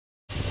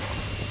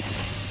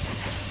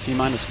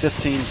T-minus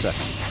 15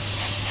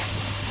 seconds.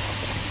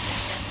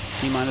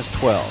 T-minus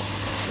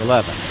 12,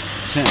 11,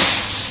 10,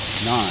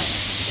 9,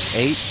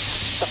 8,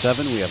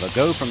 7. We have a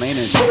go from main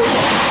engine. 5,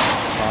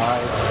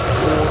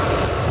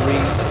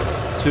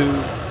 4, 3, 2,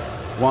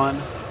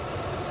 1.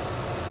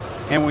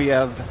 And we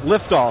have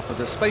liftoff of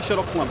the Space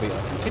Shuttle Columbia,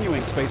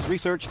 continuing space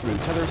research through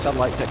Tethered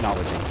Satellite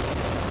technology.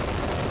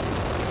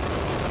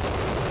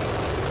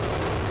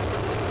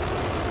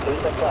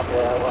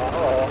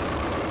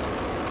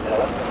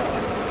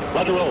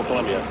 Roger, roll,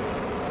 Columbia.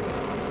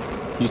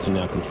 Houston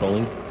now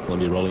controlling.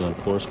 Columbia rolling on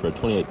course for a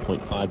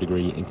 28.5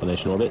 degree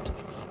inclination orbit.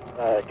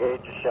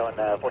 Gauge is showing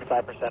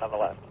 45% on the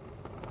left.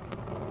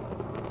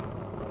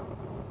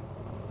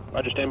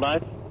 Roger, stand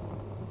by.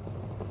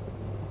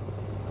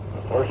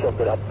 We're showing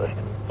good output.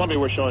 Columbia,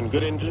 we're showing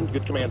good engines,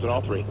 good commands on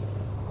all three.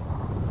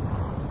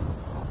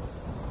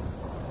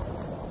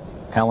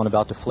 Allen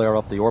about to flare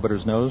up the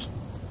orbiter's nose.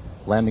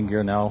 Landing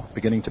gear now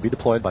beginning to be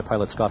deployed by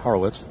pilot Scott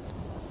Horowitz.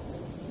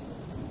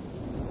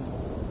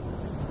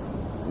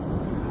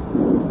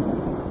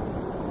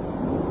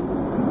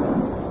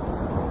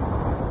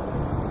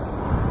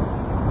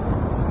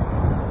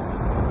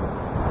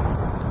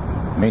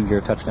 Main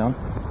gear touchdown.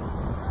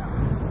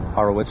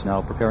 Horowitz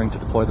now preparing to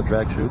deploy the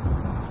drag chute.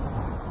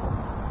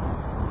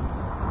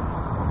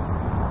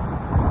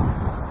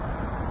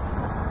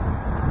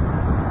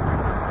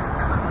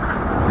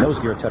 Nose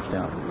gear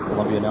touchdown.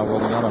 Columbia now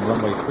rolling out on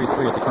runway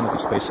 33 at the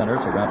Kennedy Space Center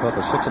to wrap up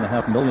a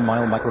 6.5 million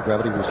mile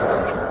microgravity research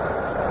mission.